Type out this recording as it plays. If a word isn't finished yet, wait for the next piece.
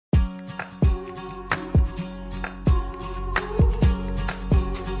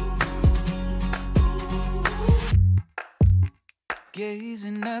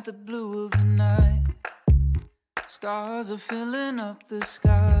Gazing at the blue of the night, stars are filling up the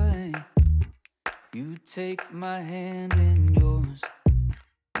sky. You take my hand in yours,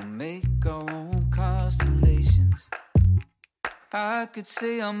 we'll make our own constellations. I could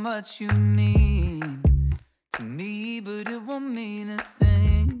say how much you mean to me, but it won't mean a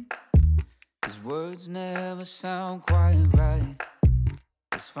thing, 'cause words never sound quite right.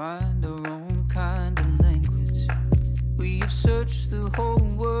 Let's find our own kind of language. We've searched the whole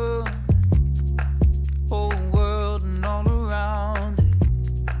world and all around it.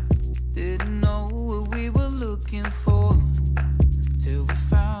 Didn't know what we were looking for till we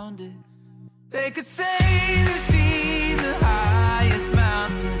found it. They could say they've seen the highest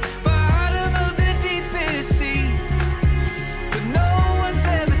mountain, bottom of the deepest sea, but no one's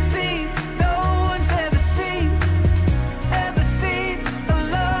ever seen a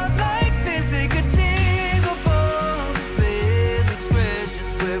love like this. They could dig up all the baby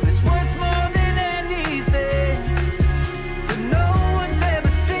treasures where it's worth more than anything, but no one's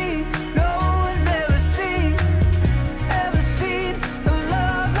ever seen a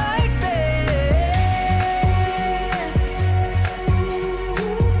love like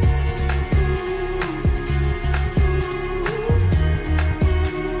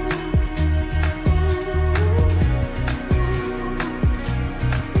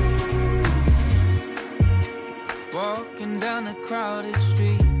walking down the crowded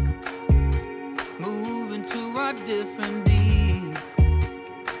street, moving to our different beat.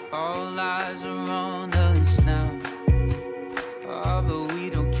 All eyes are on us now, but we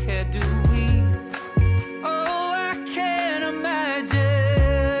don't care, do we? Oh, I can't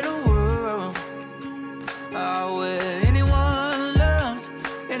imagine a world where anyone loves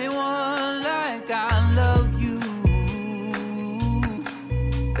anyone like I love you.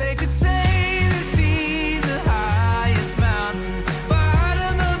 They could say they've seen the highest mountain,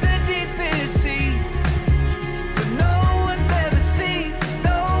 bottom of the deepest sea, but no one's ever seen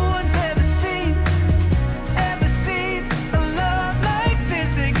a love like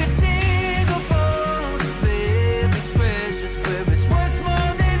this. They could dig up all the baby treasures where it's worth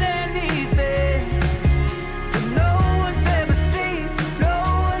more than anything, but no one's ever seen a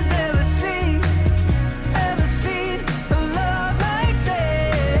love like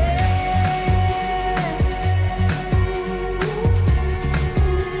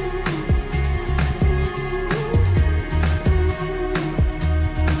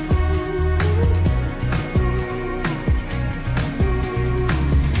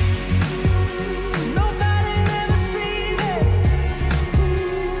Nobody's ever seen it.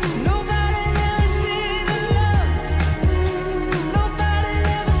 Nobody's ever seen a love. Nobody's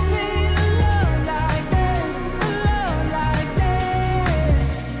ever seen a love like that.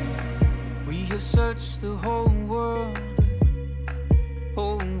 We have searched the whole world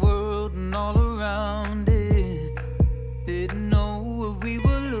and all around it. Didn't know what we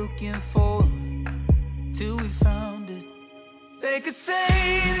were looking for till we found it. They could say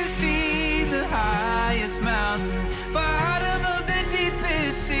they've seen the highest mountain, bottom of the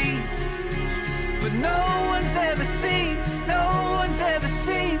deepest sea, but no one's ever seen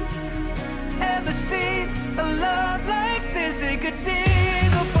a love like this. They could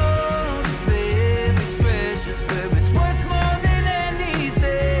dig up all the baby treasures where it's worth more than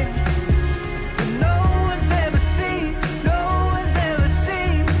anything, but no one's ever seen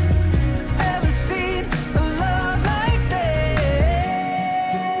a love like this.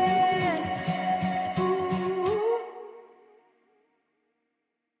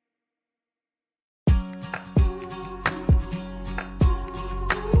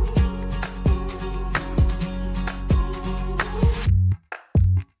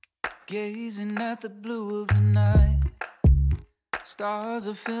 Gazing at the blue of the night, stars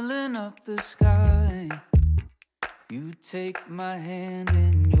are filling up the sky. You take my hand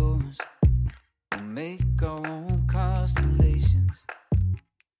in yours,